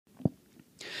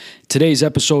Today's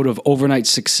episode of Overnight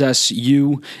Success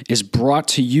U is brought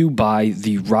to you by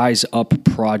the Rise Up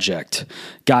Project.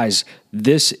 Guys,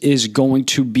 this is going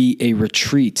to be a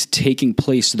retreat taking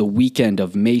place the weekend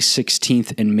of May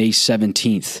 16th and May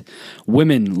 17th.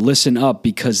 Women, listen up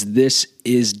because this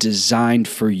is designed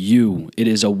for you. It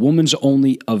is a women's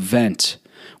only event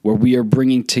where we are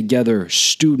bringing together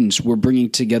students, we're bringing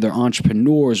together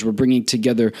entrepreneurs, we're bringing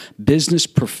together business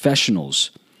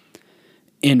professionals.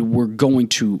 And we're going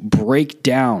to break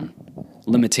down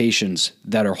limitations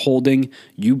that are holding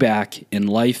you back in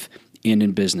life and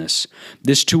in business.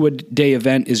 This two-day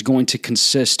event is going to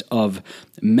consist of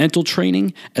mental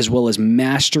training as well as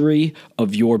mastery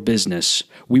of your business.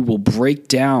 We will break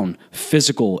down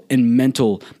physical and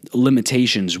mental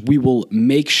limitations. We will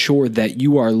make sure that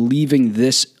you are leaving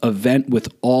this event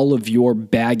with all of your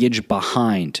baggage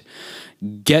behind.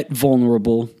 Get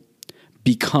vulnerable,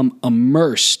 become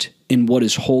immersed in what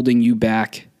is holding you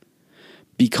back,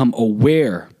 become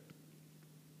aware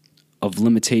of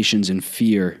limitations and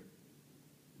fear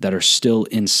that are still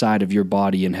inside of your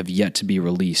body and have yet to be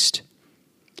released,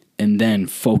 and then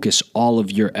focus all of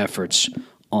your efforts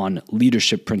on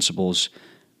leadership principles,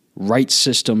 right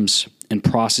systems and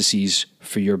processes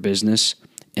for your business,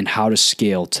 and how to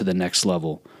scale to the next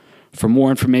level. For more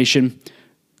information,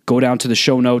 go down to the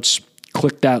show notes,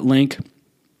 click that link.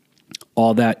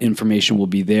 All that information will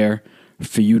be there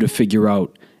for you to figure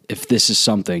out if this is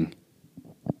something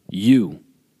you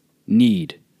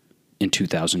need in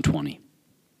 2020.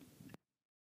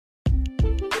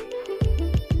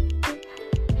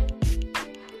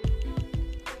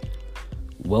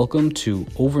 Welcome to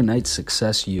Overnight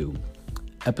Success U,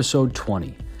 episode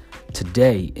 20.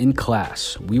 Today in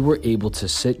class, we were able to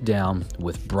sit down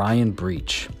with Brian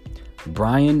Breach.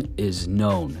 Brian is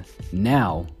known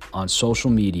now on social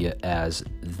media as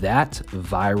That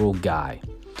Viral Guy,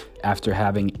 after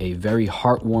having a very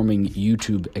heartwarming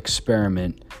YouTube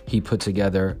experiment he put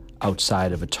together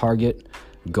outside of a Target,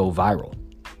 Go Viral.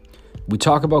 We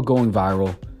talk about going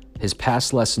viral, his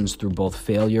past lessons through both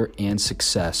failure and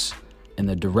success, and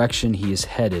the direction he is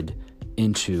headed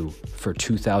into for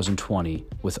 2020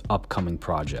 with upcoming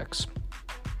projects.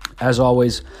 As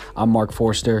always, I'm Mark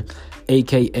Forster,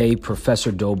 aka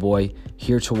Professor Doughboy,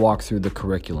 here to walk through the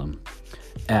curriculum.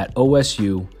 At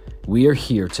OSU, we are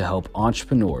here to help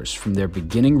entrepreneurs from their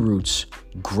beginning roots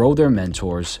grow their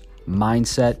mentors,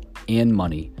 mindset, and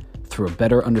money through a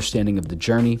better understanding of the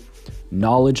journey,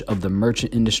 knowledge of the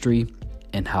merchant industry,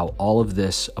 and how all of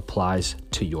this applies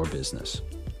to your business.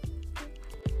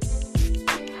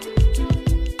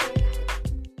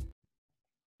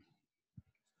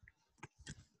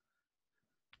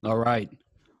 All right.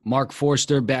 Mark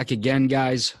Forster back again,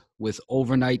 guys, with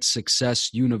Overnight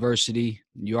Success University.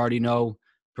 You already know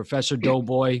Professor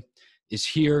Doughboy is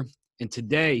here. And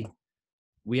today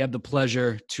we have the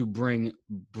pleasure to bring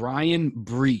Brian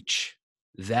Breach,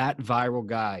 That Viral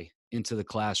Guy, into the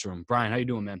classroom. Brian, how you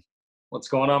doing, man? What's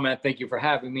going on, man? Thank you for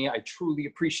having me. I truly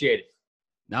appreciate it.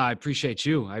 No, I appreciate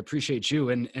you.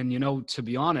 And you know, to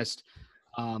be honest,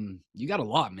 you got a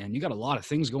lot, man. You got a lot of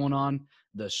things going on.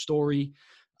 The story,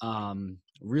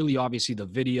 really obviously the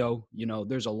video, you know,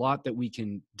 there's a lot that we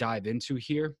can dive into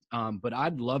here. But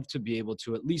I'd love to be able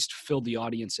to at least fill the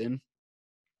audience in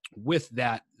with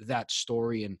that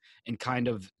story and kind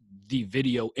of the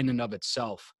video in and of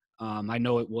itself. I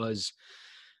know it was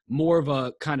more of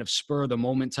a kind of spur of the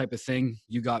moment type of thing.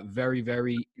 You got very,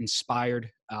 very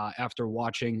inspired after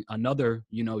watching another,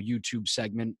 YouTube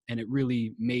segment, and it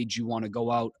really made you want to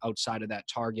go outside of that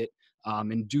Target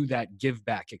and do that give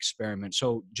back experiment.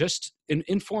 So just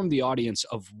inform the audience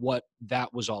of what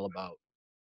that was all about.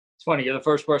 It's funny. You're the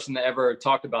first person that ever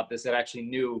talked about this that actually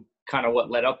knew kind of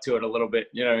what led up to it a little bit.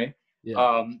 You know what I mean?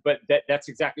 Yeah. But that's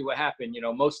exactly what happened. You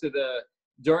know,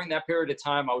 during that period of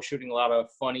time, I was shooting a lot of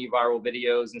funny viral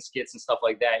videos and skits and stuff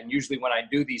like that. And usually when I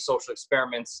do these social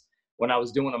experiments, when I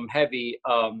was doing them heavy,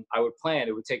 I would plan.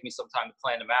 It would take me some time to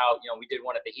plan them out. You know, we did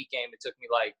one at the Heat game. It took me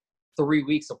like 3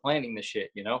 weeks of planning this shit,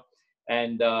 you know?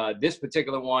 And this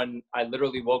particular one, I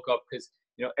literally woke up because,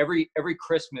 you know, every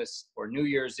Christmas or New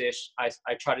Year's-ish, I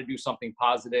try to do something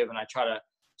positive and I try to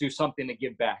do something to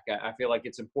give back. I feel like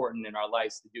it's important in our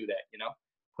lives to do that, you know,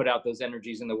 put out those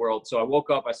energies in the world. So I woke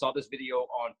up, I saw this video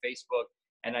on Facebook,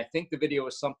 and I think the video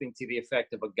was something to the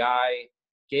effect of a guy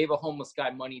gave a homeless guy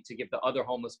money to give to other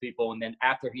homeless people. And then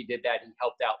after he did that, he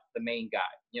helped out the main guy,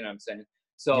 you know what I'm saying?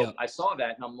 So yeah. I saw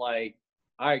that and I'm like,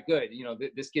 all right, good. You know,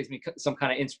 this gives me some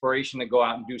kind of inspiration to go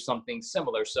out and do something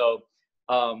similar. So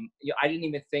I didn't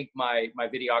even think my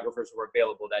videographers were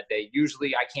available that day.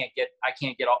 Usually I can't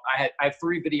get all, I have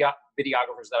 3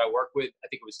 videographers that I work with. I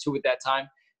think it was 2 at that time.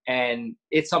 And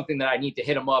it's something that I need to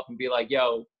hit him up and be like,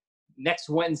 yo, next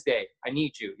Wednesday, I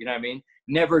need you. You know what I mean?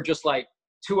 Never just like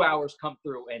 2 hours come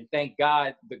through. And thank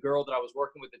God the girl that I was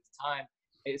working with at the time,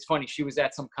 it's funny, she was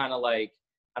at some kind of like,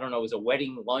 I don't know, it was a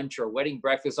wedding lunch or a wedding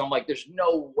breakfast. I'm like, there's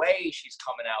no way she's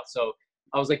coming out. So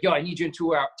I was like, yo, I need you in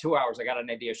 2 hours. I got an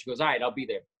idea. She goes, all right, I'll be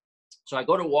there. So I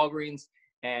go to Walgreens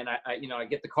and I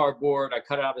get the cardboard. I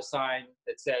cut out a sign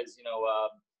that says,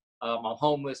 I'm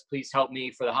homeless. Please help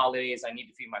me for the holidays. I need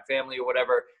to feed my family or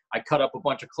whatever. I cut up a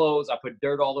bunch of clothes. I put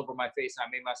dirt all over my face. And I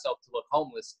made myself to look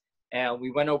homeless. And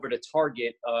we went over to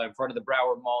Target in front of the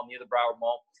Broward Mall, near the Broward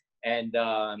Mall. And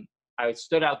I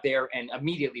stood out there, and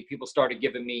immediately people started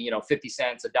giving me, 50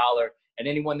 cents, $1. And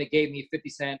anyone that gave me 50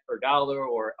 cents or $1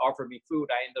 or offered me food,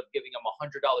 I ended up giving them a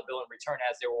 $100 bill in return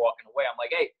as they were walking away. I'm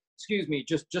like, hey, excuse me,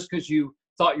 just because you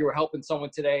thought you were helping someone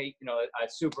today, I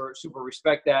super, super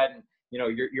respect that. And,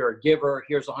 you're a giver.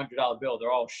 Here's a $100 bill.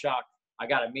 They're all shocked. I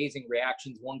got amazing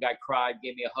reactions. One guy cried,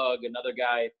 gave me a hug. Another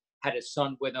guy had his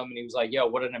son with him, and he was like, yo,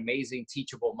 what an amazing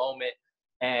teachable moment.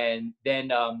 And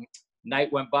then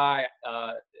night went by.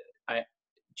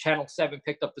 Channel 7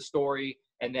 picked up the story,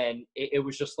 and then it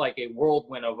was just like a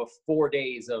whirlwind of 4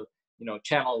 days of,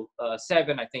 Channel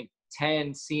 7, I think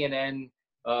 10, CNN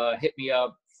hit me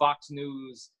up, Fox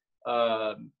News,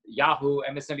 Yahoo,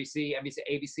 MSNBC, NBC,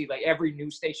 ABC, like every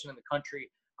news station in the country.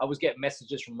 I was getting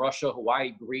messages from Russia,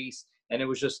 Hawaii, Greece, and it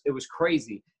was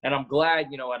crazy. And I'm glad,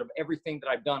 out of everything that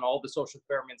I've done, all the social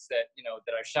experiments that,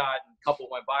 that I shot, and a couple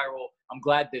went viral, I'm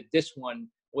glad that this one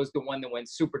was the one that went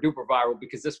super duper viral,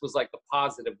 because this was like the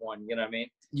positive one, you know what I mean?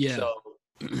 Yeah. So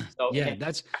yeah,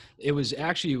 it was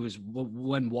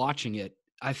when watching it,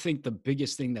 I think the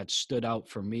biggest thing that stood out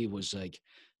for me was like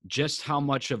just how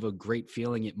much of a great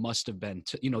feeling it must have been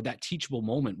to, that teachable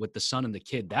moment with the son and the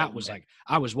kid. That was like,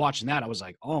 I was watching that. I was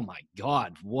like, oh my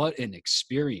God, what an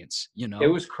experience, It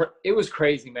was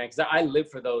crazy, man. Cause I live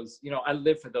for those, I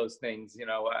live for those things,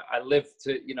 I live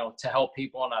to help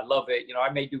people, and I love it.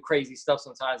 I may do crazy stuff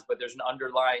sometimes, but there's an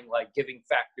underlying like giving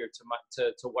factor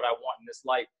to what I want in this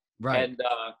life. Right. And,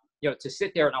 to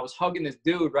sit there, and I was hugging this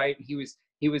dude, right. And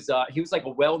he was like a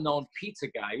well-known pizza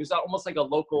guy. He was almost like a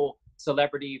local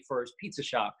celebrity for his pizza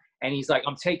shop. And he's like,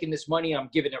 I'm taking this money and I'm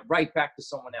giving it right back to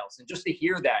someone else. And just to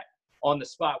hear that on the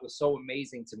spot was so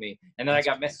amazing to me. And then I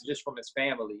got messages from his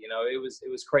family, it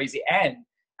was crazy. And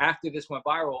after this went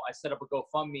viral, I set up a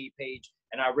GoFundMe page,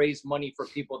 and I raised money for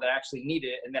people that actually need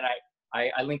it. And then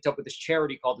I linked up with this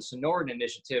charity called the Sonoran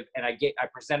Initiative, and I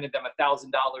presented them $1,000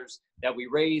 that we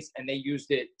raised, and they used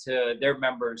it to their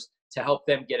members to help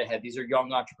them get ahead. These are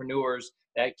young entrepreneurs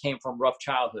that came from rough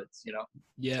childhoods,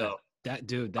 Yeah. So.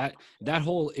 That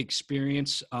whole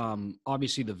experience,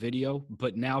 obviously the video,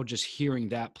 but now just hearing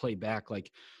that play back,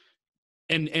 like,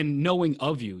 and knowing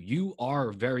of you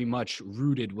are very much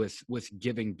rooted with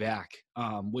giving back,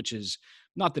 which is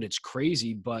not that it's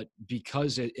crazy, but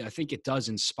because I think it does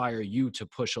inspire you to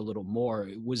push a little more.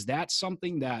 Was that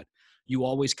something that you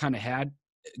always kind of had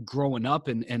growing up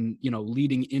and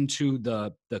leading into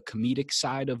the comedic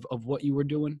side of what you were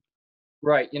doing?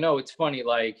 Right. It's funny,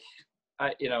 like,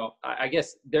 I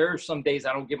guess there are some days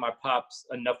I don't give my pops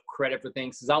enough credit for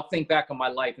things, because I'll think back on my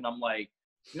life and I'm like,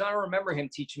 I don't remember him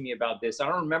teaching me about this. I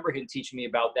don't remember him teaching me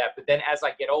about that. But then as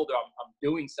I get older, I'm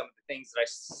doing some of the things that I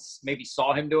maybe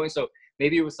saw him doing. So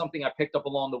maybe it was something I picked up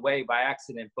along the way by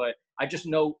accident. But I just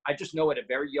know at a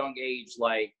very young age,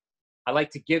 like, I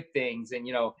like to give things. And,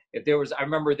 I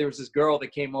remember there was this girl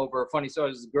that came over, funny story,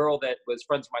 there was a girl that was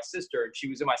friends with my sister, and she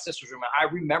was in my sister's room. And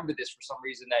I remember this for some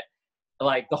reason, that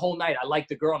like the whole night I liked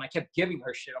the girl, and I kept giving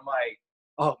her shit. I'm like,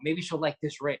 oh, maybe she'll like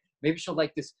this ring. Maybe she'll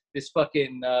like this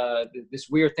fucking, this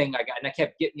weird thing I got. And I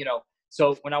kept getting,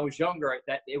 so when I was younger,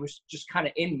 that it was just kind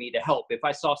of in me to help. If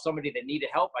I saw somebody that needed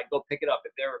help, I'd go pick it up.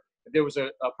 If there was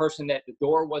a person that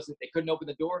they couldn't open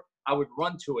the door, I would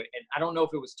run to it. And I don't know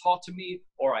if it was taught to me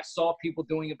or I saw people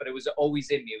doing it, but it was always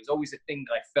in me. It was always a thing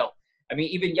that I felt. I mean,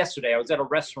 even yesterday I was at a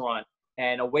restaurant,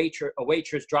 and a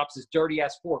waitress drops this dirty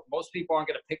ass fork. Most people aren't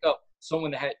going to pick up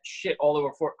someone that had shit all over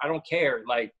a fork. I don't care.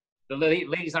 Like, the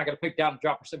lady's not going to pick down and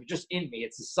drop her stuff. It's just in me.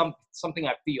 It's something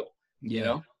I feel,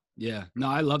 Yeah. No,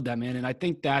 I love that, man. And I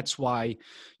think that's why,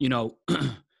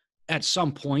 at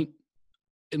some point,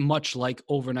 much like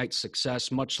overnight success,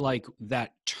 much like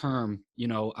that term,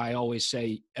 I always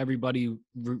say everybody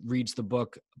reads the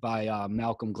book by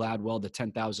Malcolm Gladwell, the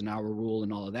 10,000 hour rule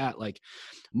and all of that. Like,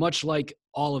 much like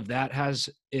all of that has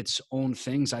its own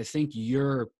things. I think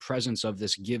your presence of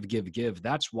this give,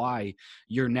 that's why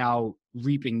you're now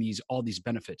reaping all these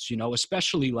benefits,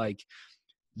 especially like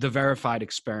the verified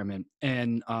experiment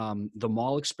and the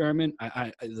mall experiment.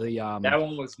 That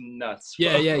one was nuts,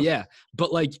 Yeah, bro. yeah, yeah.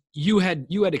 But like you had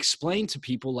explained to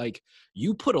people, like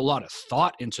you put a lot of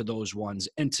thought into those ones,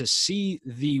 and to see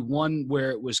the one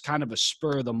where it was kind of a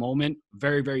spur of the moment,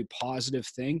 very, very positive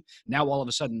thing. Now all of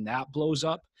a sudden that blows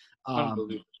up.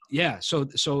 Unbelievable. Yeah. So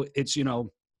it's,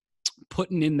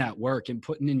 putting in that work and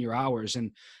putting in your hours,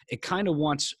 and it kind of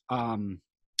wants,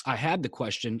 I had the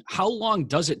question, how long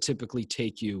does it typically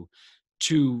take you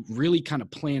to really kind of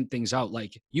plan things out?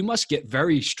 Like you must get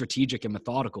very strategic and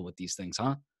methodical with these things,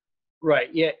 huh? Right.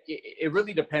 Yeah. It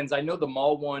really depends. I know the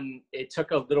mall one, it took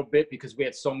a little bit because we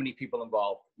had so many people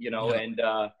involved, Yeah. and,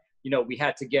 we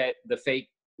had to get the fake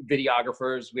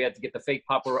videographers. We had to get the fake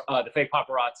paparazzi.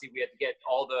 We had to get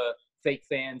all the fake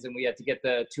fans, and we had to get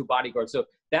the two bodyguards. So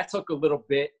that took a little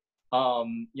bit.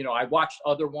 I watched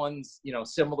other ones,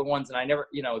 similar ones, and I never,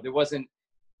 there wasn't,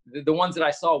 the ones that I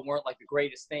saw weren't like the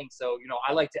greatest thing. So,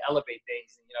 I like to elevate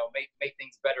things and, make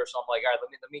things better. So I'm like, all right,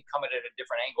 let me come at it at a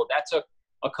different angle. That took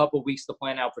a couple weeks to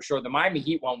plan out for sure. The Miami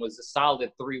Heat one was a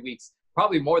solid 3 weeks,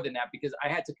 probably more than that, because I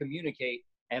had to communicate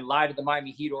and lie to the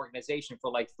Miami Heat organization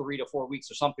for like 3 to 4 weeks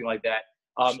or something like that,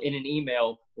 in an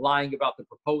email, lying about the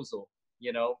proposal,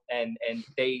 and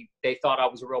they thought I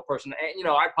was a real person. And,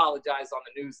 I apologized on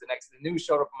the news. The news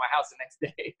showed up at my house the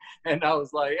next day. And I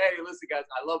was like, hey, listen, guys,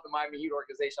 I love the Miami Heat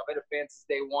organization. I've been a fan since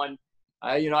day one.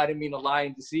 I didn't mean to lie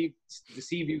and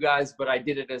deceive you guys, but I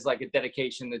did it as like a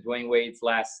dedication to Dwayne Wade's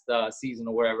last season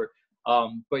or whatever.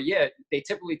 But yeah, they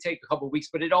typically take a couple of weeks,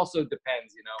 but it also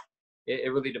depends.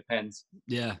 It really depends.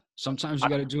 Yeah. Sometimes you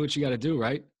got to do what you got to do,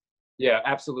 right? Yeah,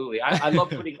 absolutely. I love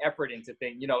putting effort into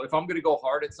things. If I'm going to go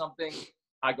hard at something,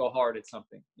 I go hard at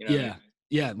something. You know what I Yeah. mean?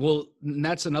 Yeah. Well, and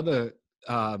that's another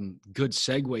good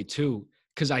segue too,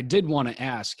 because I did want to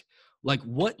ask, like,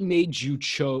 what made you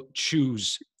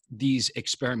choose these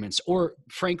experiments, or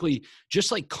frankly,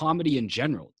 just like comedy in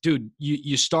general? Dude,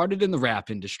 you started in the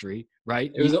rap industry,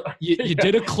 right? It was, You yeah.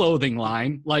 did a clothing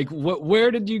line. Like,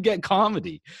 where did you get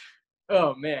comedy?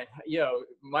 Oh man,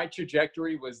 my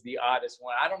trajectory was the oddest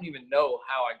one. I don't even know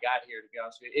how I got here, to be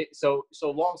honest with you.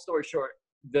 So long story short,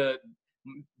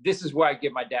 this is where I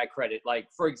give my dad credit. Like,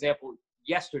 for example,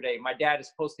 yesterday, my dad is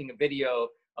posting a video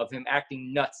of him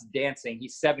acting nuts dancing.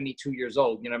 He's 72 years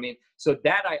old. You know what I mean? So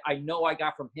that I know I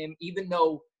got from him, even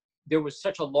though there was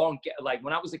such a long, like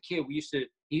when I was a kid,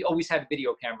 he always had a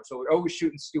video camera. So we're always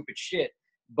shooting stupid shit.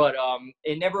 But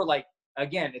it never, like,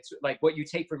 again, it's like what you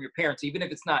take from your parents, even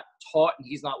if it's not taught, and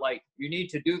he's not like, you need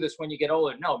to do this when you get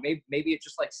older. No, maybe it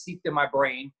just like seeped in my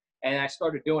brain and I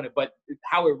started doing it. But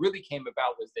how it really came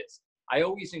about was this. I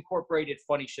always incorporated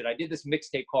funny shit. I did this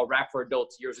mixtape called Rap for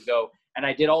Adults years ago, and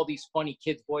I did all these funny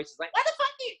kids' voices, like, what the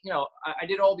fuck I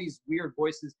did all these weird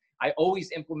voices. I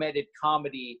always implemented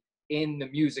comedy in the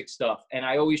music stuff, and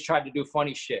I always tried to do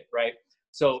funny shit, right?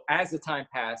 So as the time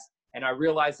passed, and I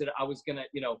realized that I was gonna,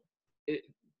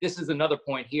 this is another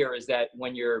point here, is that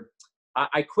when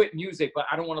I quit music, but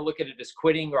I don't want to look at it as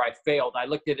quitting or I failed. I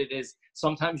looked at it as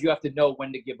sometimes you have to know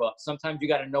when to give up. Sometimes you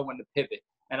got to know when to pivot.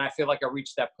 And I feel like I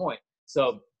reached that point.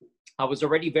 So I was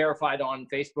already verified on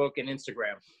Facebook and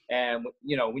Instagram. And,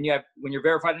 when you're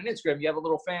verified on Instagram, you have a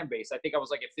little fan base. I think I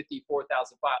was like at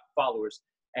 54,000 followers.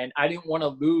 And I didn't want to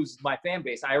lose my fan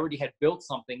base. I already had built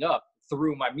something up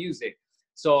through my music.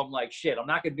 So I'm like, shit, I'm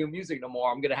not going to do music no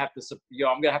more. I'm going to have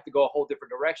to go a whole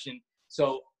different direction.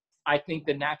 So I think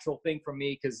the natural thing for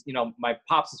me, because, my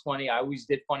pops is funny. I always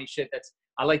did funny shit.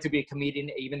 I like to be a comedian,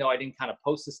 even though I didn't kind of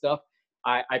post the stuff.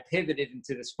 I pivoted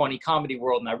into this funny comedy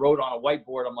world, and I wrote on a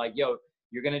whiteboard. I'm like, yo,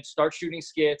 you're going to start shooting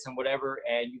skits and whatever.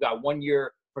 And you got 1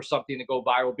 year for something to go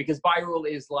viral, because viral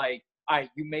is like, all right,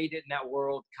 you made it in that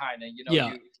world, kind of,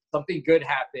 Yeah. something good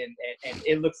happened, and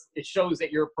it shows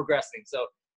that you're progressing. So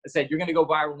I said, you're going to go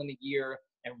viral in a year.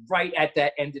 And right at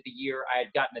that end of the year, I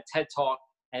had gotten a TED Talk,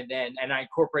 and I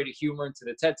incorporated humor into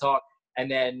the TED Talk. And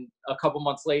then a couple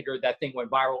months later, that thing went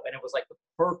viral, and it was like the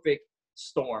perfect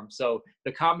storm. So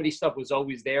the comedy stuff was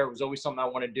always there. It was always something I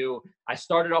want to do. I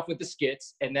started off with the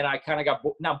skits, and then I kind of got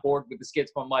not bored with the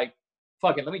skits, but I'm like,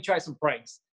 fuck it, let me try some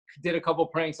pranks. Did a couple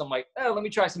pranks. I'm like, let me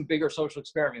try some bigger social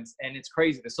experiments. And it's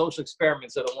crazy. The social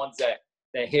experiments are the ones that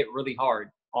hit really hard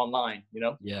online,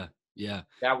 Yeah. Yeah.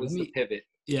 That was the pivot.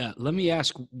 Yeah. Let me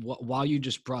ask, while you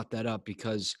just brought that up,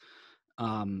 because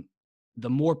the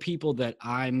more people that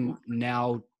I'm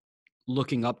now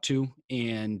looking up to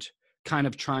and kind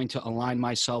of trying to align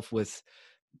myself with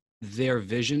their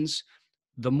visions,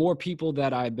 the more people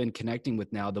that I've been connecting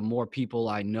with now, the more people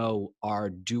I know are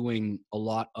doing a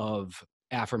lot of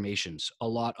affirmations, a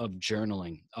lot of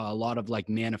journaling, a lot of like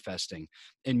manifesting.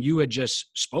 And you had just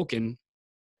spoken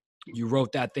you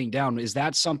wrote that thing down. Is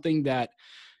that something that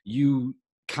you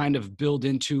kind of build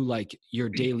into like your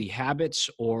daily habits,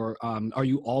 or are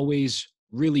you always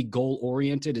really goal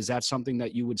oriented? Is that something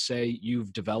that you would say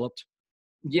you've developed?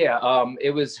 Yeah,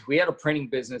 we had a printing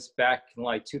business back in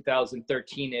like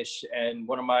 2013-ish, and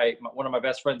one of my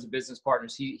best friends and business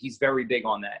partners, he's very big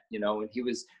on that, you know, and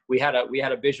we had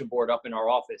a vision board up in our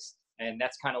office, and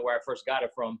that's kind of where I first got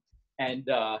it from. And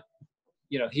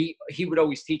you know, he would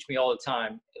always teach me all the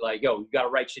time, like, yo, you got to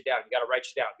write shit down. You got to write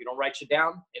shit down. If you don't write shit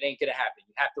down, it ain't gonna happen.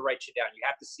 You have to write shit down. You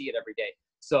have to see it every day.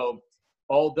 So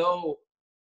although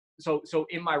so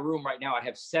in my room right now, I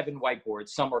have 7 whiteboards.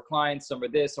 Some are clients, some are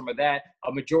this, some are that.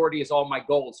 A majority is all my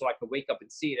goals, so I can wake up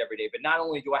and see it every day. But not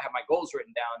only do I have my goals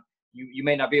written down, you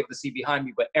may not be able to see behind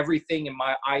me, but everything in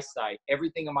my eyesight,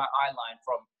 everything in my eye line,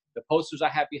 from the posters I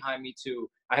have behind me to,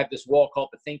 I have this wall called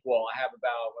the Think Wall. I have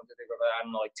about, I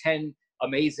don't know, like 10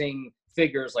 amazing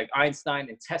figures like Einstein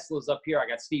and Tesla's up here. I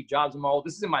got Steve Jobs and all.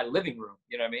 This is in my living room.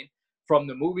 You know what I mean? From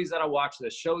the movies that I watch, the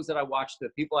shows that I watch, the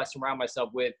people I surround myself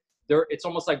with, it's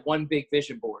almost like one big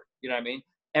vision board. You know what I mean?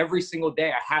 Every single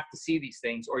day I have to see these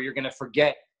things, or you're going to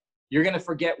forget. You're going to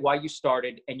forget why you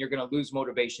started, and you're going to lose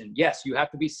motivation. Yes, you have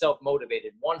to be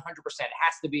self-motivated. 100%.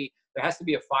 There has to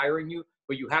be a fire in you,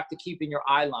 but you have to keep in your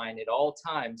eye line at all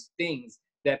times things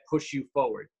that push you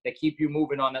forward, that keep you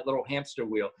moving on that little hamster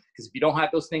wheel. Because if you don't have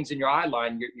those things in your eye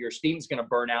line, your steam's going to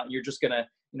burn out, and you're just going to,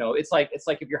 you know, it's like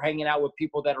if you're hanging out with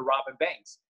people that are robbing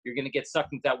banks, you're going to get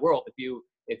sucked into that world.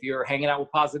 If you're hanging out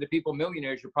with positive people,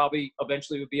 millionaires, you probably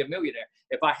eventually would be a millionaire.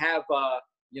 If I have,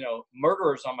 you know,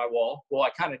 murderers on my wall, well, I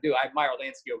kind of do. I have Meyer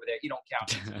Lansky over there. He don't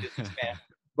count. He's a businessman.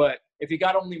 But if you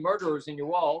got only murderers in your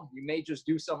wall, you may just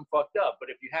do something fucked up. But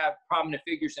if you have prominent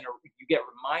figures you get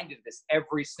reminded of this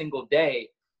every single day,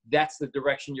 that's the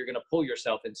direction you're going to pull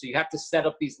yourself in. So you have to set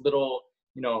up these little,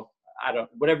 you know,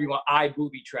 whatever you want, eye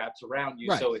booby traps around you.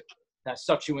 Right. So it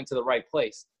sucks you into the right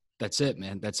place. That's it,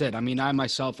 man. That's it. I mean, I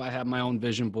have my own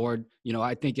vision board. You know,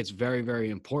 I think it's very, very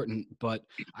important, but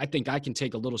I think I can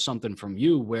take a little something from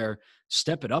you where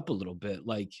step it up a little bit.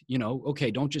 Like, you know, okay,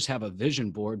 don't just have a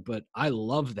vision board, but I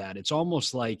love that. It's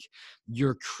almost like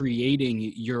you're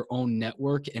creating your own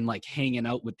network and like hanging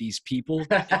out with these people,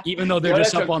 even though they're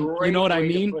just up on, you know what I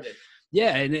mean?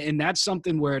 Yeah. And that's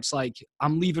something where it's like,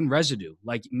 I'm leaving residue.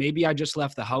 Like maybe I just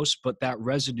left the house, but that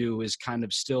residue is kind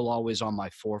of still always on my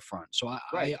forefront. So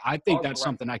I think that's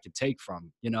something I could take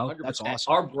from, you know, 100%. That's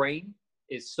awesome. Our brain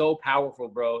is so powerful,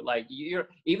 bro. Like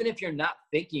even if you're not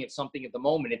thinking of something at the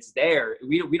moment, it's there.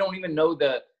 We don't even know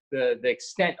the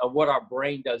extent of what our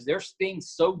brain does. There's things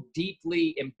so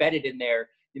deeply embedded in there,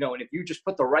 you know, and if you just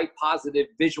put the right positive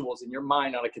visuals in your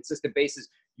mind on a consistent basis,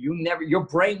 your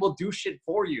brain will do shit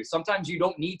for you. Sometimes you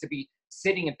don't need to be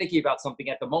sitting and thinking about something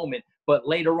at the moment, but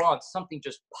later on something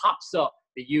just pops up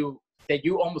that you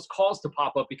almost cause to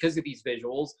pop up because of these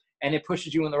visuals, and it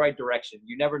pushes you in the right direction.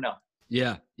 You never know.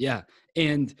 Yeah. Yeah.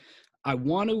 And I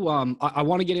want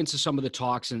to get into some of the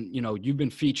talks, and, you know, you've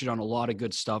been featured on a lot of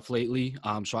good stuff lately.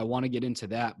 So I want to get into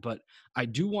that, but I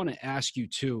do want to ask you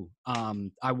too.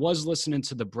 I was listening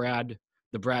to the Brad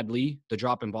Lee, the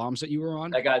Dropping Bombs that you were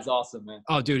on. That guy's awesome, man.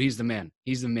 Oh, dude, he's the man.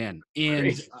 He's the man.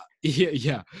 And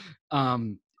yeah.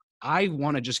 I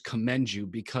want to just commend you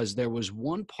because there was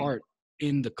one part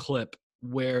in the clip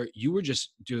where you were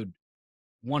just, dude,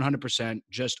 100%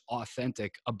 just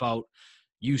authentic about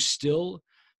you still,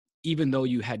 even though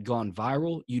you had gone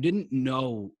viral, you didn't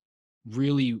know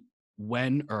really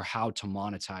when or how to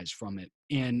monetize from it.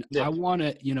 And I want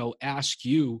to, you know, ask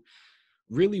you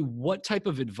really what type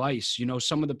of advice, you know,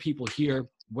 some of the people here,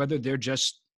 whether they're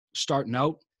just starting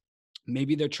out,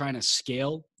 maybe they're trying to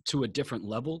scale to a different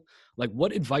level. Like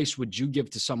what advice would you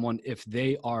give to someone if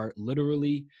they are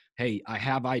literally, hey, I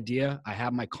have idea, I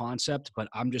have my concept, but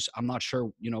I'm not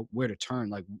sure, you know, where to turn.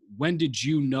 Like when did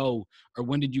you know, or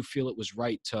when did you feel it was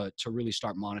right to really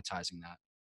start monetizing that?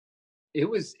 It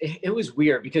was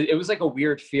weird because it was like a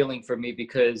weird feeling for me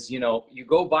because, you know, you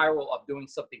go viral of doing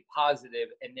something positive,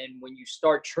 and then when you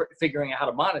start figuring out how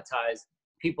to monetize,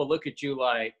 people look at you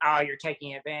like, oh, you're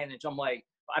taking advantage. I'm like,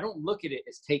 I don't look at it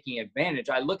as taking advantage.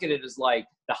 I look at it as like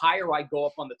the higher I go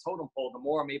up on the totem pole, the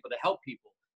more I'm able to help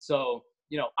people. So,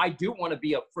 you know, I do want to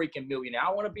be a freaking millionaire.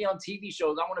 I want to be on TV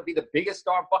shows. I want to be the biggest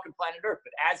star on fucking planet Earth.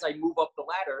 But as I move up the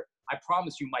ladder, I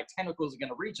promise you my tentacles are going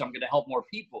to reach. I'm going to help more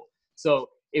people. So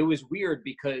it was weird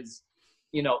because,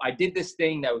 you know, I did this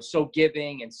thing that was so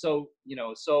giving and so, you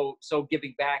know, so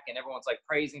giving back, and everyone's like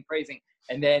praising.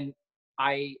 And then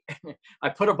I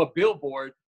put up a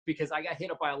billboard because I got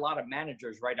hit up by a lot of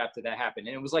managers right after that happened.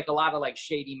 And it was like a lot of like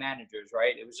shady managers,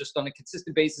 right? It was just on a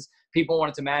consistent basis. People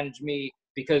wanted to manage me.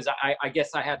 because I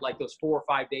guess I had like those 4 or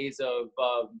 5 days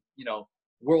of, you know,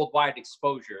 worldwide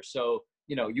exposure. So,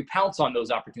 you know, you pounce on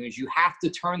those opportunities. You have to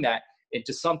turn that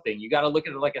into something. You got to look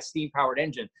at it like a steam powered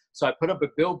engine. So I put up a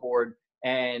billboard,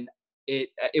 and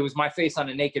it was my face on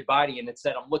a naked body, and it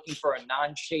said, I'm looking for a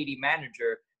non-shady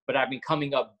manager, but I've been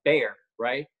coming up bare,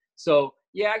 right? So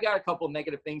yeah, I got a couple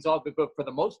negative things off it, but for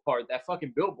the most part, that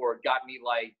fucking billboard got me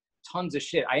like tons of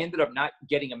shit. I ended up not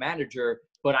getting a manager,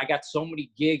 but I got so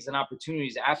many gigs and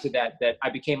opportunities after that that I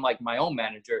became like my own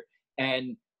manager.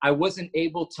 And I wasn't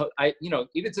able to, you know,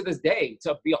 even to this day,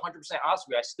 to be 100% honest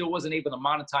with you, I still wasn't able to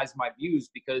monetize my views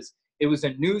because it was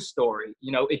a news story.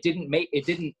 You know, it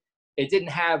didn't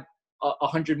have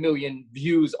 100 million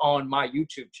views on my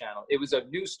YouTube channel. It was a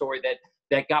news story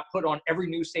that got put on every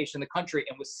news station in the country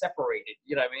and was separated.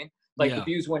 You know what I mean? Like the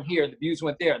views went here, and the views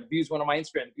went there, and the views went on my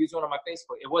Instagram, the views went on my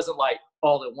Facebook. It wasn't like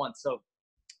all at once. So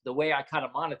the way I kind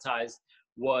of monetized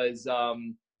was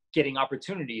getting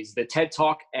opportunities. The TED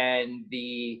Talk and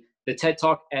the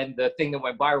thing that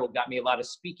went viral got me a lot of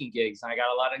speaking gigs, and I got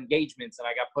a lot of engagements, and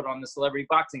I got put on the celebrity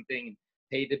boxing thing and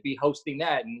paid to be hosting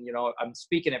that. And, you know, I'm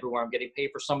speaking everywhere. I'm getting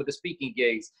paid for some of the speaking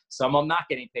gigs. Some I'm not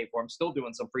getting paid for. I'm still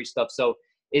doing some free stuff. So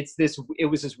it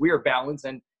was this weird balance.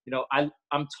 And, you know,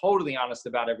 I'm totally honest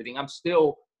about everything. I'm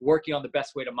still working on the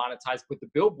best way to monetize, but the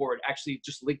billboard actually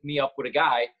just linked me up with a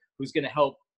guy who's going to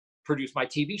help produce my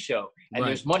TV show. And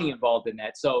there's money involved in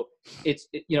that. So it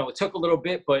took a little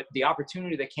bit, but the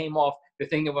opportunity that came off the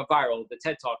thing that went viral, the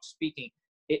TED Talk speaking,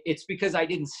 it's because I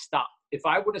didn't stop. If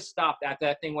I would have stopped after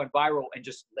that thing went viral and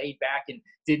just laid back and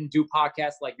didn't do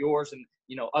podcasts like yours and,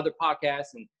 you know, other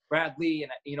podcasts and Bradley,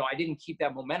 and, you know, I didn't keep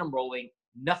that momentum rolling,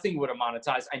 nothing would have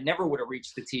monetized. I never would have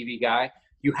reached the TV guy.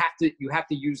 You have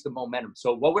to use the momentum.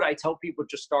 So what would I tell people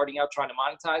just starting out trying to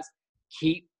monetize?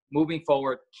 Keep moving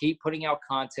forward, keep putting out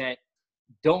content.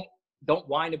 Don't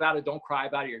whine about it. Don't cry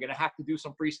about it. You're going to have to do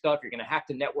some free stuff. You're going to have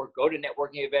to network, go to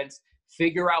networking events,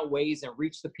 figure out ways and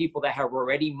reach the people that have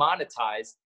already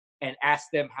monetized and ask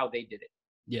them how they did it.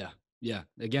 Yeah. Yeah.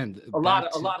 Again, a lot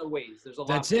of ways. There's a lot.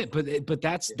 That's it. But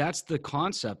that's the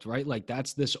concept, right? Like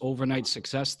that's this overnight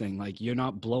success thing. Like you're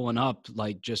not blowing up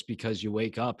like just because you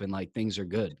wake up and like things are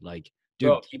good. Like,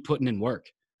 dude, keep putting in work.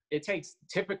 It takes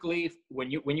typically when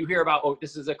you hear about,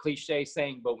 this is a cliche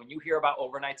saying, but when you hear about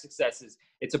overnight successes,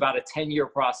 it's about a 10-year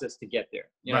process to get there.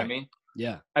 You know what I mean?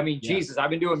 Yeah. I mean, Jesus, I've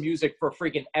been doing music for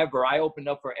freaking ever. I opened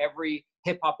up for every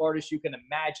hip hop artist you can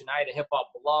imagine. I had a hip hop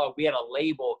blog. We had a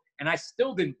label, and I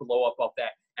still didn't blow up off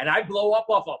that. And I blow up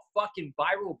off a fucking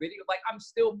viral video. Like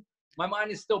my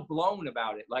mind is still blown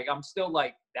about it. Like I'm still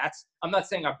like, I'm not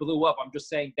saying I blew up. I'm just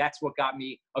saying that's what got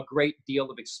me a great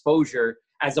deal of exposure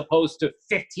as opposed to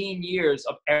 15 years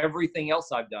of everything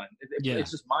else I've done.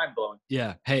 It's just mind blowing.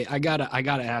 Yeah. Hey, I gotta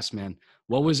ask, man,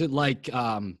 what was it like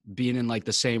being in like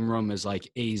the same room as like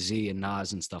AZ and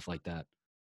Nas and stuff like that?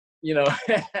 You know,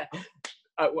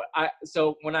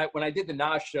 so when I did the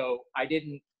Nas show, I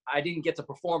didn't get to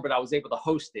perform, but I was able to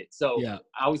host it. So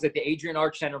I was at the Adrian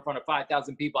Arch Center in front of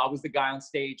 5,000 people. I was the guy on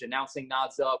stage announcing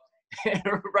Nas up. And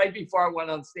right before I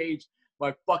went on stage,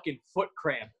 my fucking foot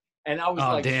cramped. And I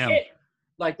was damn. Shit.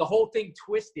 Like the whole thing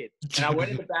twisted. And I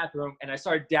went in the bathroom and I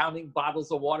started downing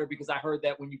bottles of water because I heard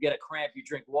that when you get a cramp, you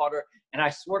drink water. And I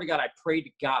swear to God, I prayed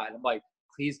to God. I'm like,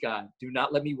 please, God, do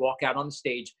not let me walk out on the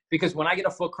stage. Because when I get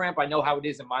a foot cramp, I know how it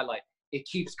is in my life. It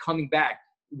keeps coming back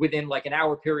within like an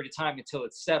hour period of time until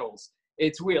it settles.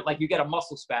 It's weird. Like you get a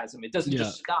muscle spasm. It doesn't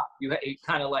just stop. It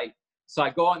kind of like, so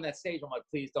I go on that stage. I'm like,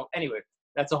 please don't. Anyway,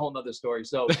 that's a whole nother story.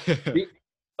 So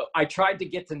I tried to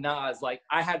get to Nas. Like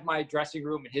I had my dressing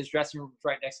room and his dressing room was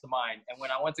right next to mine. And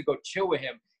when I went to go chill with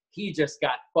him, he just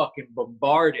got fucking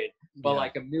bombarded by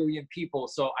like a million people.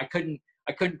 So I couldn't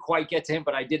quite get to him,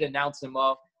 but I did announce him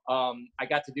up. I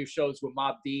got to do shows with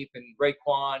Mobb Deep and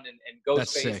Raekwon and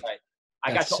Ghostface.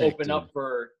 I got to open up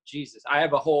for Jesus. I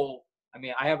have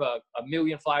a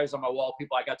million flyers on my wall.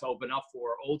 People I got to open up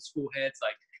for, old school heads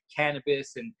like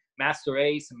Cannabis and Master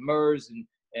Ace and Murs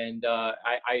and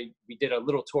we did a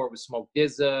little tour with Smoke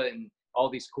DZA and all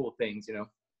these cool things, you know.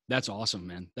 That's awesome,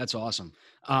 man. That's awesome.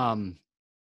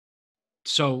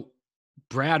 So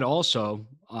Brad also,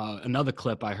 another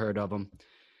clip I heard of him,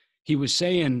 he was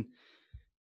saying,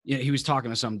 he was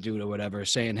talking to some dude or whatever,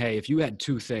 saying, hey, if you had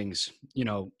two things, you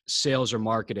know, sales or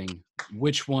marketing,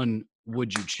 which one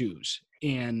would you choose?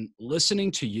 And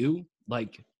listening to you,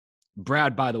 like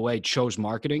Brad, by the way, chose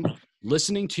marketing.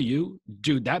 Listening to you,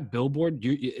 dude, that billboard,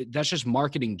 that's just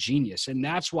marketing genius. And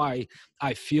that's why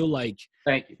I feel like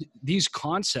Thank you. These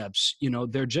concepts, you know,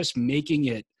 they're just making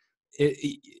it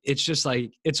it's just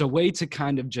like, it's a way to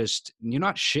kind of just, you're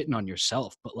not shitting on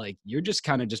yourself, but like, you're just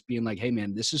kind of just being like, hey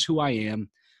man, this is who I am.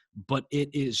 But it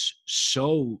is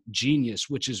so genius,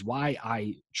 which is why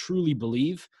I truly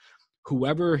believe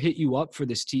whoever hit you up for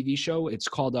this TV show, it's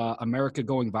called America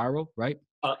Going Viral, right?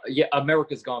 Yeah,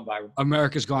 America's Gone Viral.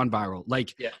 America's Gone Viral.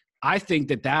 Like, Yeah. I think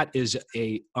that that is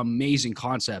a amazing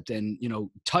concept, and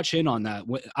touch in on that.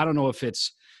 I don't know if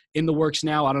it's in the works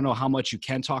now. I don't know how much you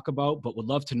can talk about, but would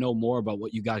love to know more about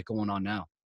what you got going on now.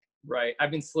 Right.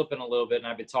 I've been slipping a little bit, and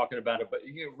I've been talking about it. But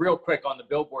real quick on the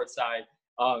billboard side,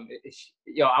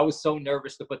 I was so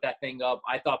nervous to put that thing up.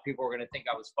 I thought people were going to think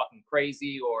I was fucking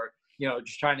crazy, or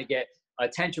just trying to get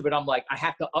attention. But I'm like, I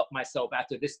have to up myself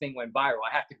after this thing went viral.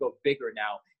 I have to go bigger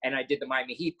now. And I did the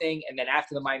Miami Heat thing, and then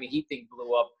after the Miami Heat thing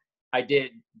blew up, I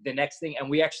did the next thing, and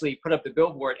we actually put up the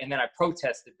billboard, and then I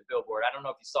protested the billboard. I don't know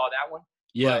if you saw that one.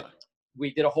 Yeah. But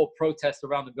we did a whole protest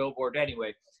around the billboard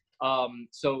anyway.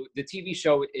 So the TV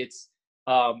show, it's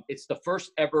the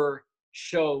first ever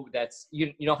show that's,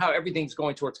 you know how everything's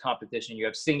going towards competition. You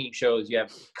have singing shows, you have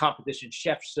competition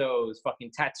chef shows,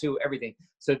 fucking tattoo, everything.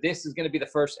 So this is going to be the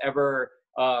first ever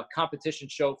competition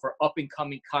show for up and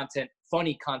coming content,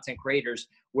 funny content creators,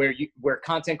 where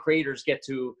content creators get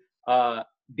to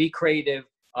be creative.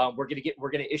 We're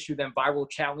gonna issue them viral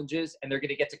challenges, and they're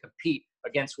gonna get to compete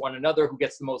against one another, who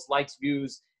gets the most likes,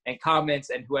 views, and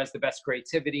comments, and who has the best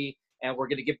creativity. And we're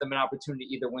gonna give them an opportunity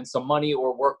to either win some money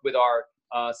or work with our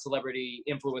celebrity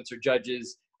influencer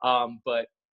judges. But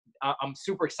I'm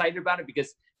super excited about it,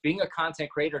 because being a content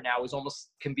creator now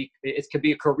can be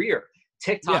a career.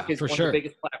 TikTok is one of the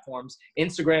biggest platforms.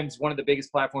 Instagram is one of the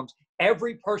biggest platforms.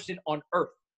 Every person on earth,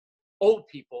 old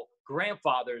people,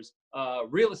 grandfathers,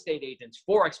 real estate agents,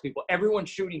 Forex people, everyone's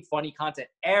shooting funny content,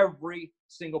 every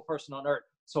single person on earth.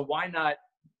 So why not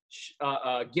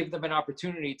give them an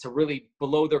opportunity to really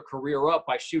blow their career up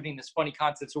by shooting this funny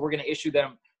content? So we're going to issue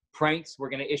them pranks. We're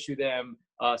going to issue them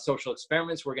social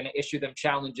experiments. We're going to issue them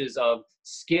challenges of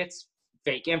skits,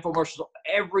 fake infomercials,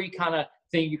 every kind of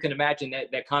thing you can imagine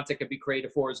that content could be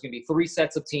created for. Is going to be 3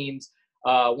 sets of teams.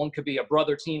 One could be a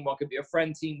brother team, one could be a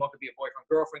friend team, one could be a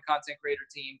boyfriend-girlfriend content creator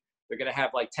team. They're going to have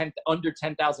like under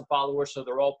 10,000 followers, so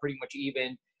they're all pretty much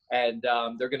even. And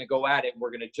they're going to go at it, and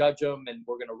we're going to judge them, and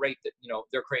we're going to rate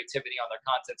their creativity on their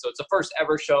content. So it's the first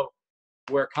ever show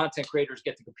where content creators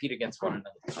get to compete against one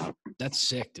another. That's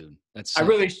sick, dude. That's sick. I'm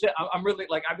really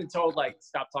like, I've been told, like,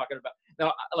 stop talking about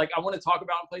now. Like, I want to talk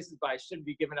about in places, but I shouldn't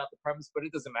be giving out the premise. But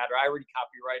it doesn't matter. I already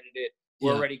copyrighted it.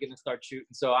 We're already going to start shooting.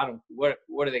 So what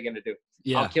are they going to do?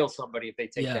 Yeah. I'll kill somebody if they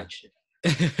take that shit.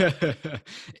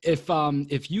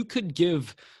 If you could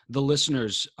give the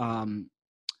listeners,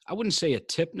 I wouldn't say a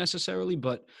tip necessarily,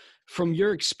 but from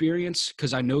your experience,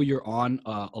 because I know you're on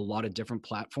a lot of different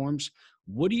platforms,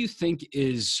 what do you think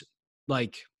is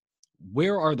like,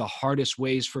 where are the hardest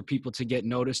ways for people to get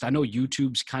noticed? I know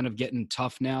YouTube's kind of getting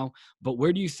tough now, but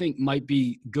where do you think might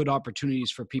be good opportunities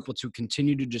for people to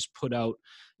continue to just put out,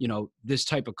 this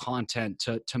type of content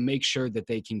to make sure that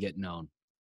they can get known?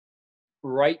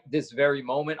 Right this very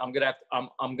moment, I'm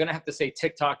gonna have to say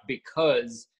TikTok,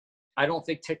 because I don't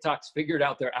think TikTok's figured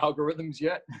out their algorithms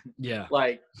yet. Yeah.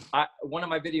 Like, one of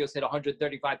my videos hit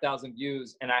 135,000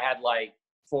 views, and I had like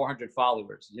 400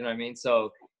 followers. You know what I mean?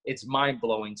 So it's mind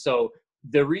blowing. So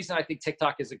the reason I think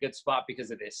TikTok is a good spot because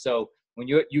of this. So when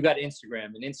you got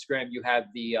Instagram, and Instagram, you have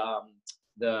the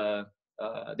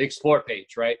explore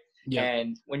page, right? Yeah.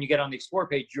 And when you get on the explore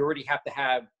page, you already have to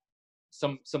have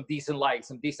some decent likes,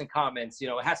 some decent comments. It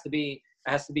has to be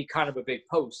kind of a big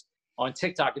post. On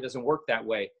TikTok, it doesn't work that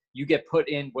way. You get put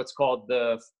in what's called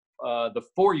the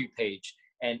For You page,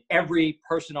 and every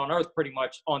person on earth pretty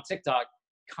much on TikTok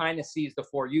kind of sees the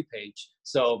For You page.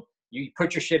 So you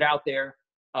put your shit out there.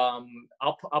 I'll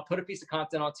put a piece of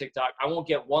content on TikTok. I won't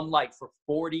get one like for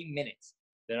 40 minutes.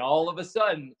 Then all of a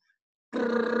sudden,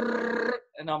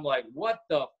 and I'm like, what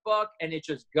the fuck? And it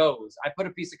just goes. I put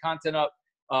a piece of content up.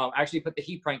 I actually put the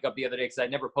heat prank up the other day because I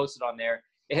never posted on there.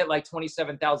 It hit like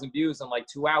 27,000 views in like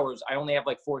 2 hours. I only have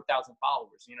like 4,000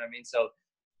 followers. You know what I mean? So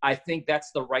I think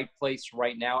that's the right place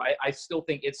right now. I still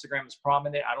think Instagram is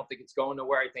prominent. I don't think it's going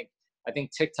nowhere. I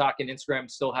think TikTok and Instagram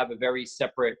still have a very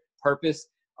separate purpose.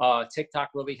 TikTok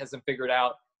really hasn't figured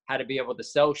out how to be able to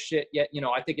sell shit yet.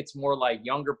 I think it's more like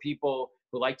younger people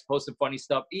who like to post some funny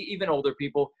stuff, even older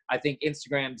people. I think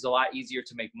Instagram's a lot easier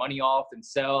to make money off and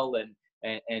sell and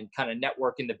kind of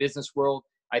network in the business world.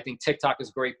 I think TikTok is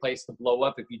a great place to blow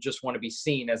up if you just want to be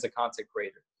seen as a content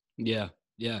creator. Yeah.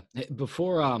 Yeah.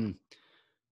 Before I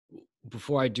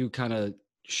do kind of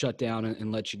shut down and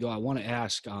let you go, I want to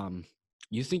ask,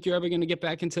 you think you're ever going to get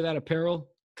back into that apparel?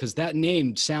 Because that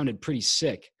name sounded pretty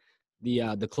sick.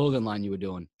 the clothing line you were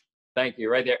doing. Thank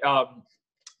you. Right there.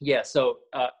 Yeah. So,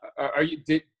 are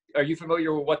you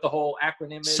familiar with what the whole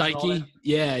acronym is? Psyche.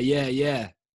 Yeah. Yeah.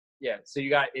 So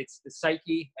it's the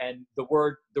psyche, and the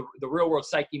real word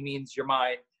psyche means your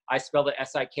mind. I spelled it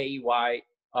Sikey.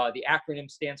 The acronym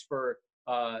stands for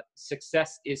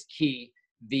success is key.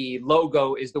 The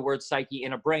logo is the word psyche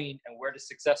in a brain, and where does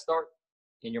success start?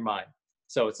 In your mind.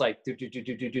 So it's like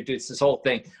it's this whole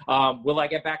thing. Will I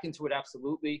get back into it?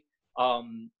 Absolutely.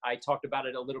 I talked about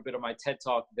it a little bit on my TED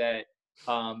Talk that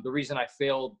the reason I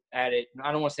failed at it,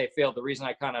 I don't want to say failed, the reason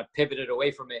I kind of pivoted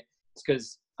away from it is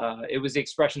because it was the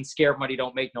expression scared money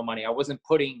don't make no money. I was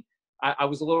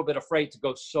a little bit afraid to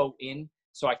go so in.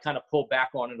 So I kind of pulled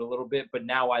back on it a little bit, but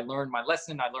now I learned my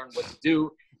lesson. I learned what to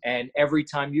do. And every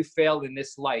time you fail in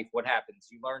this life, what happens?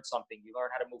 You learn something. You learn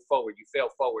how to move forward. You fail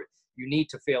forward. You need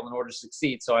to fail in order to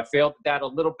succeed. So I failed at that a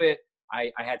little bit.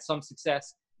 I had some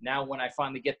success. Now, when I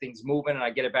finally get things moving and I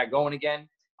get it back going again,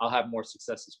 I'll have more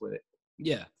successes with it.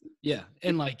 Yeah. Yeah.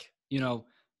 And like,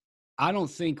 I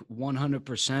don't think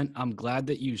 100%. I'm glad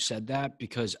that you said that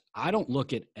because I don't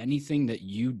look at anything that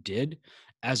you did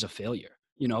as a failure,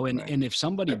 Right. and if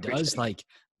somebody does, like,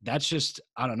 that's just,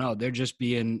 I don't know, they're just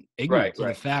being ignorant to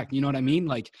the fact, you know what I mean?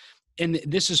 Like, and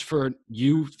this is for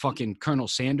you fucking Colonel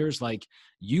Sanders. Like,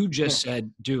 you just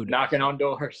said, dude, knocking on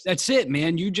doors. That's it,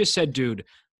 man. You just said, dude,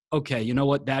 okay, you know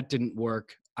what? That didn't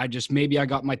work. Maybe I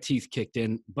got my teeth kicked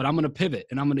in, but I'm going to pivot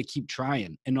and I'm going to keep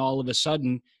trying. And all of a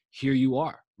sudden, here you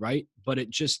are, right? But it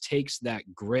just takes that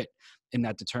grit and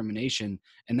that determination.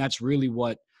 And that's really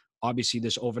what obviously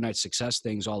this overnight success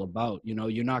thing is all about.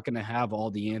 You're not going to have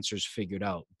all the answers figured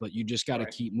out, but you just got to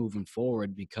keep moving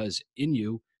forward because in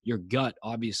you, your gut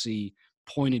obviously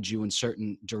pointed you in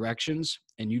certain directions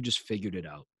and you just figured it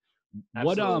out.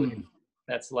 Absolutely.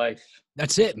 That's life.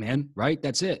 That's it, man. Right?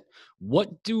 That's it.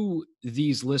 What do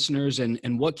these listeners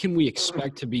and what can we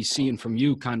expect to be seeing from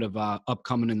you kind of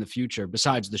upcoming in the future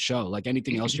besides the show? Like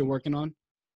anything else you're working on?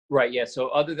 Right. Yeah. So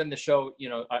other than the show,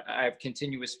 I have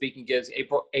continuous speaking gigs.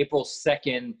 April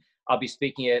 2nd, I'll be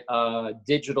speaking at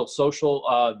Digital Social.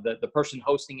 The person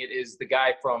hosting it is the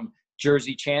guy from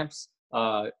Jersey Champs.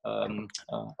 Oh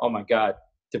my God.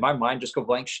 Did my mind just go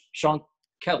blank? Sean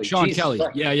Kelly. Sean Jesus Kelly.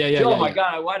 Christ. Yeah. Oh my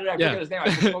God. Why did I forget his name? I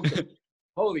just spoke to him.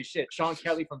 Holy shit. Sean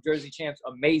Kelly from Jersey Champs.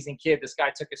 Amazing kid. This guy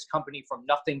took his company from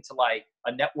nothing to like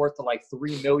a net worth to like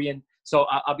 3 million. So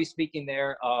I'll be speaking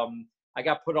there. I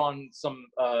got put on some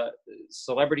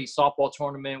celebrity softball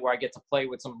tournament where I get to play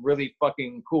with some really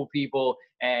fucking cool people,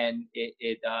 and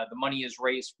the money is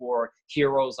raised for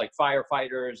heroes like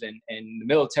firefighters and the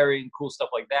military and cool stuff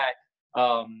like that.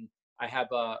 I have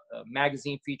a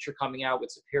magazine feature coming out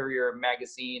with Superior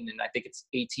Magazine, and I think it's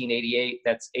 1888.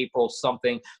 That's April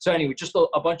something. So anyway, just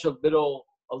a bunch of little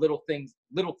things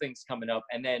coming up,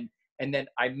 and then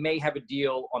I may have a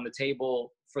deal on the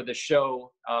table for the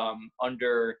show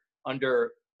under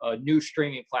a new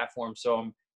streaming platform.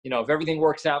 So if everything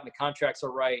works out and the contracts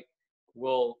are right,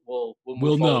 we'll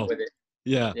move forward with it.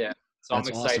 Yeah. So I'm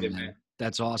excited, awesome, man.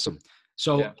 That's awesome.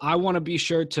 So I want to be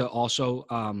sure to also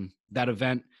that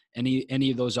event,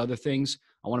 any of those other things,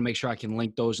 I want to make sure I can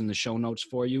link those in the show notes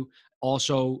for you.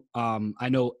 Also, I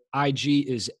know IG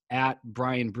is at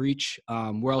Brian Breach.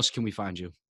 Where else can we find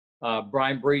you?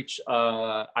 Brian Breach,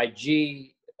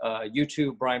 IG,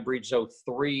 YouTube, Brian Breach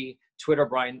 03, Twitter,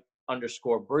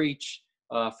 Brian_Breach,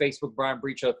 Facebook, Brian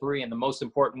Breach 03, and the most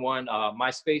important one,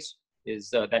 MySpace, is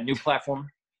that new platform.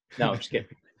 No, I'm just kidding.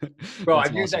 Bro,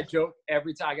 I've used that joke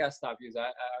every time. I gotta stop using it.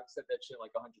 I've said that shit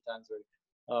like 100 times already.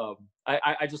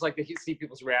 I just like to see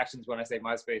people's reactions when I say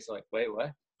MySpace. Like, wait,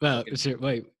 what? Well,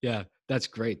 wait, yeah, that's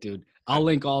great, dude. I'll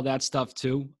link all that stuff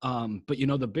too. But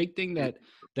the big thing that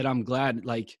I'm glad,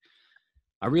 like,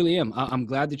 I really am. I'm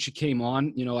glad that you came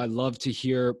on. I love to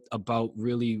hear about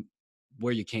really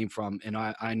where you came from. And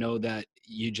I know that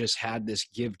you just had this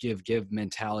give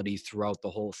mentality throughout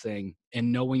the whole thing.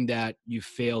 And knowing that you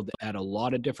failed at a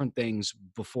lot of different things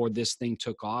before this thing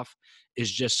took off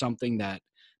is just something that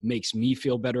makes me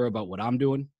feel better about what I'm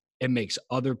doing. It makes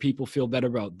other people feel better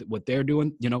about what they're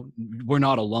doing. We're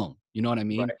not alone. You know what I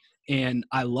mean? Right. And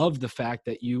I love the fact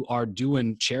that you are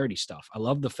doing charity stuff. I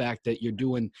love the fact that you're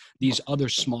doing these other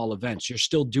small events. You're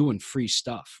still doing free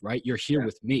stuff, right? You're here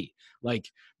with me. Like,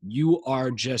 you are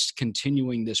just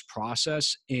continuing this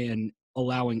process and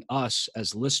allowing us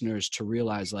as listeners to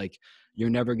realize, like, you're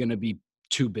never going to be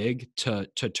too big to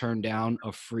turn down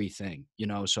a free thing,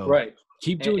 So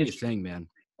keep doing your thing, man.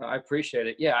 I appreciate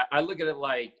it. Yeah. I look at it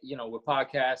like, with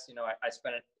podcasts, I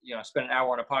spent an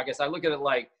hour on a podcast. I look at it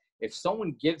like, if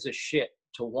someone gives a shit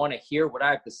to want to hear what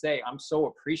I have to say, I'm so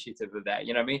appreciative of that.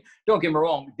 You know what I mean? Don't get me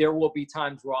wrong. There will be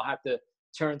times where I'll have to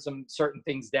turn some certain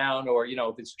things down, or, you know,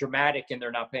 if it's dramatic and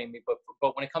they're not paying me. But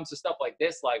when it comes to stuff like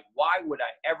this, like, why would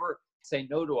I ever say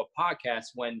no to a podcast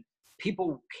when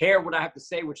people care what I have to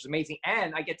say, which is amazing.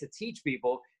 And I get to teach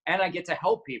people and I get to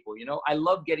help people. You know, I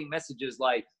love getting messages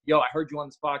like, yo, I heard you on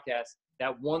this podcast.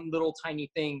 That one little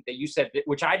tiny thing that you said,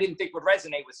 which I didn't think would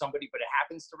resonate with somebody, but it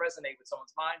happens to resonate with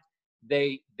someone's mind.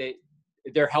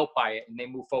 They're helped by it and they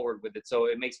move forward with it. So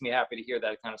it makes me happy to hear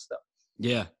that kind of stuff.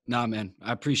 Yeah, nah, man,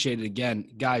 I appreciate it. Again,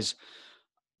 guys,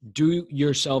 do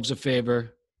yourselves a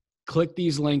favor. Click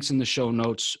these links in the show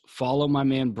notes. Follow my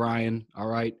man, Brian. All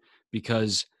right.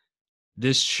 Because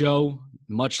this show,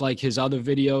 much like his other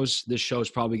videos, this show is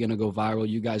probably going to go viral.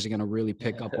 You guys are going to really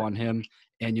pick up on him.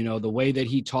 And, you know, the way that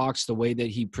he talks, the way that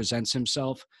he presents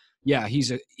himself. Yeah,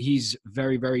 he's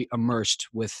very, very immersed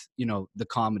with, you know, the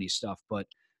comedy stuff. But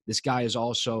this guy is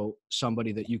also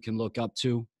somebody that you can look up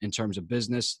to in terms of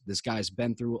business. This guy's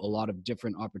been through a lot of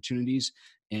different opportunities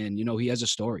and, you know, he has a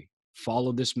story.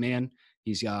 Follow this man.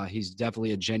 He's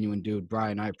definitely a genuine dude.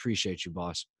 Brian, I appreciate you,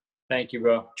 boss. Thank you,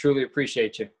 bro. Truly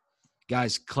appreciate you.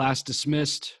 Guys, class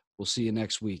dismissed. We'll see you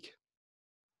next week.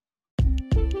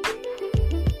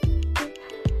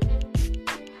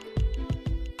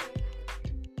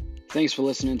 Thanks for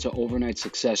listening to Overnight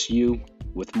Success U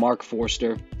with Mark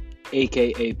Forster,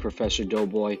 aka Professor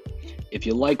Doughboy. If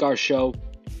you like our show,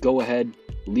 go ahead,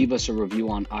 leave us a review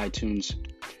on iTunes,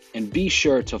 and be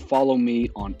sure to follow me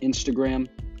on Instagram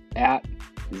at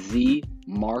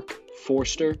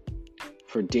 @TheMarkForster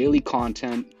for daily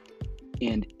content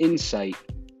and insight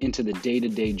into the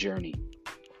day-to-day journey.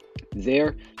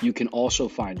 There, you can also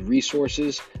find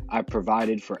resources I've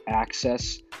provided for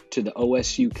access to the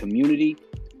OSU community,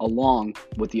 along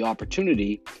with the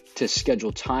opportunity to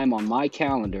schedule time on my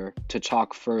calendar to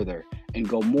talk further and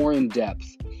go more in depth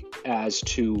as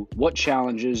to what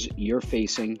challenges you're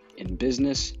facing in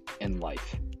business and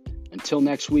life. Until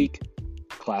next week,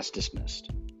 class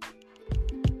dismissed.